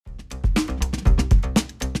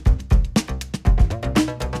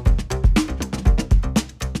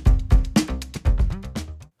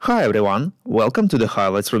Hi everyone, welcome to the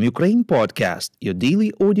Highlights from Ukraine podcast, your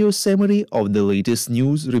daily audio summary of the latest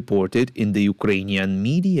news reported in the Ukrainian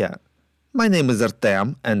media. My name is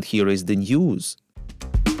Artem and here is the news.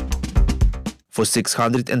 For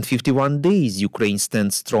 651 days, Ukraine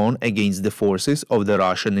stands strong against the forces of the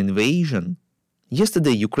Russian invasion.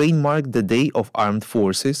 Yesterday, Ukraine marked the Day of Armed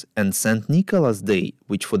Forces and St. Nicholas Day,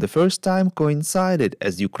 which for the first time coincided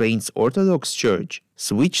as Ukraine's Orthodox Church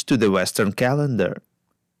switched to the Western calendar.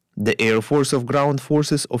 The Air Force of Ground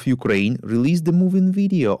Forces of Ukraine released a moving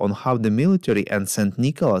video on how the military and St.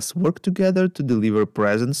 Nicholas work together to deliver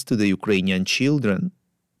presents to the Ukrainian children.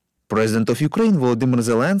 President of Ukraine Volodymyr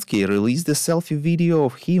Zelensky released a selfie video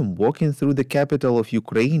of him walking through the capital of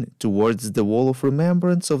Ukraine towards the Wall of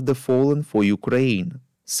Remembrance of the Fallen for Ukraine,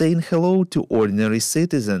 saying hello to ordinary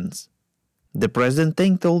citizens. The president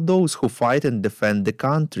thanked all those who fight and defend the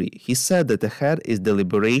country. He said that ahead is the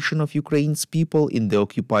liberation of Ukraine's people in the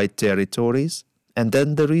occupied territories, and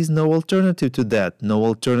then there is no alternative to that, no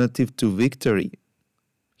alternative to victory.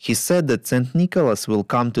 He said that St. Nicholas will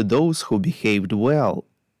come to those who behaved well,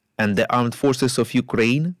 and the armed forces of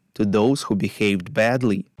Ukraine to those who behaved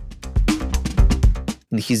badly.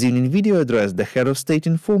 In his evening video address, the head of state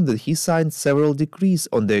informed that he signed several decrees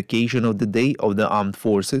on the occasion of the Day of the Armed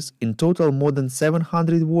Forces. In total, more than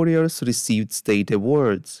 700 warriors received state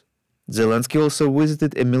awards. Zelensky also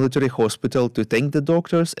visited a military hospital to thank the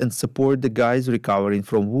doctors and support the guys recovering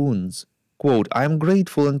from wounds. Quote, "I am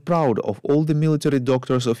grateful and proud of all the military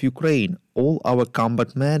doctors of Ukraine, all our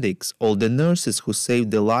combat medics, all the nurses who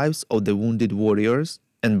saved the lives of the wounded warriors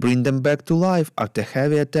and bring them back to life after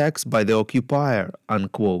heavy attacks by the occupier,"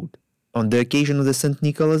 unquote. On the occasion of the St.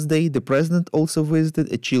 Nicholas Day, the president also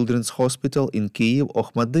visited a children's hospital in Kyiv,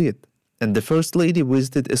 Okhmadit, and the First Lady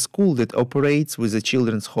visited a school that operates with a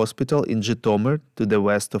children's hospital in Zhytomyr to the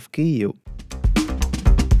west of Kyiv.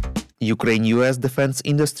 Ukraine-US Defense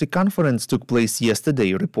Industry Conference took place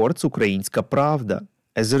yesterday, reports Ukrainska Pravda.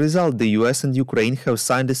 As a result, the US and Ukraine have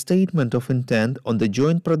signed a statement of intent on the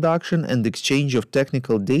joint production and exchange of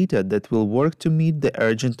technical data that will work to meet the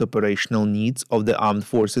urgent operational needs of the armed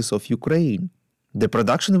forces of Ukraine. The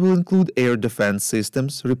production will include air defense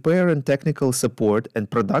systems, repair and technical support,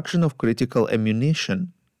 and production of critical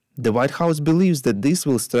ammunition. The White House believes that this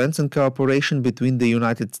will strengthen cooperation between the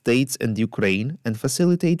United States and Ukraine and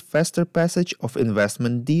facilitate faster passage of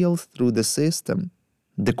investment deals through the system.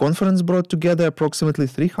 The conference brought together approximately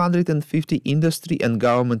 350 industry and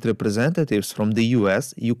government representatives from the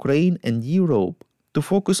US, Ukraine, and Europe to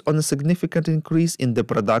focus on a significant increase in the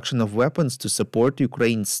production of weapons to support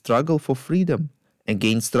Ukraine's struggle for freedom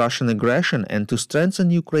against Russian aggression and to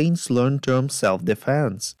strengthen Ukraine's long-term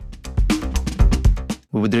self-defense.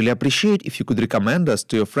 We would really appreciate if you could recommend us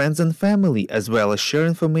to your friends and family as well as share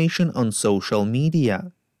information on social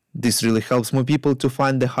media. This really helps more people to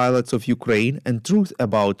find the highlights of Ukraine and truth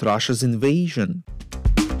about Russia's invasion.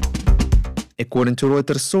 According to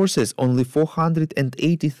Reuters sources, only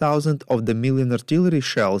 480,000 of the million artillery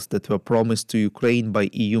shells that were promised to Ukraine by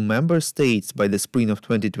EU member states by the spring of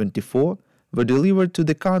 2024 were delivered to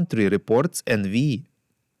the country, reports NV.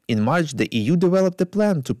 In March, the EU developed a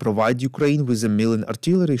plan to provide Ukraine with 1 million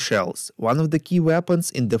artillery shells, one of the key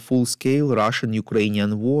weapons in the full-scale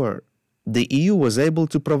Russian-Ukrainian war. The EU was able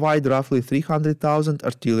to provide roughly 300,000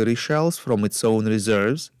 artillery shells from its own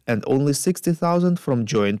reserves and only 60,000 from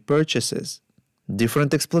joint purchases.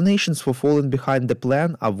 Different explanations for falling behind the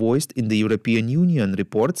plan are voiced in the European Union,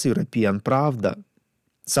 reports European Pravda.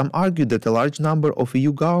 Some argue that a large number of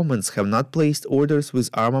EU governments have not placed orders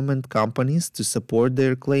with armament companies to support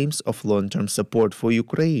their claims of long-term support for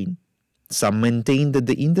Ukraine. Some maintain that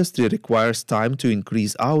the industry requires time to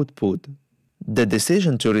increase output. The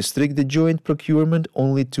decision to restrict the joint procurement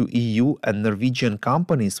only to EU and Norwegian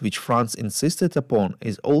companies, which France insisted upon,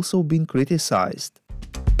 is also being criticized.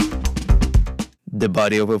 The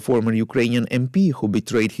body of a former Ukrainian MP who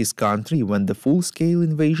betrayed his country when the full-scale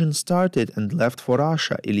invasion started and left for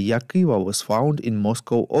Russia, Ilya Kyva, was found in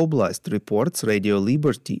Moscow Oblast, reports Radio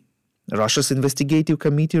Liberty. Russia's investigative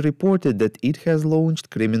committee reported that it has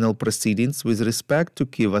launched criminal proceedings with respect to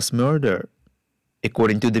Kyva's murder.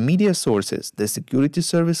 According to the media sources, the Security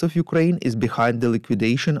Service of Ukraine is behind the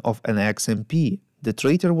liquidation of an ex-MP. The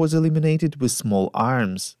traitor was eliminated with small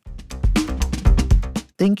arms.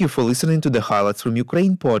 Thank you for listening to the Highlights from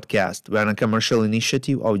Ukraine podcast. We are a commercial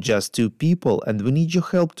initiative of just two people and we need your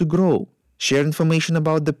help to grow. Share information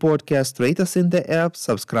about the podcast, rate us in the app,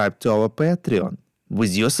 subscribe to our Patreon.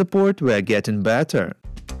 With your support, we are getting better.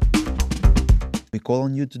 We call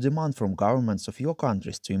on you to demand from governments of your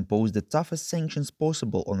countries to impose the toughest sanctions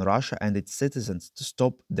possible on Russia and its citizens to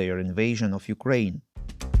stop their invasion of Ukraine.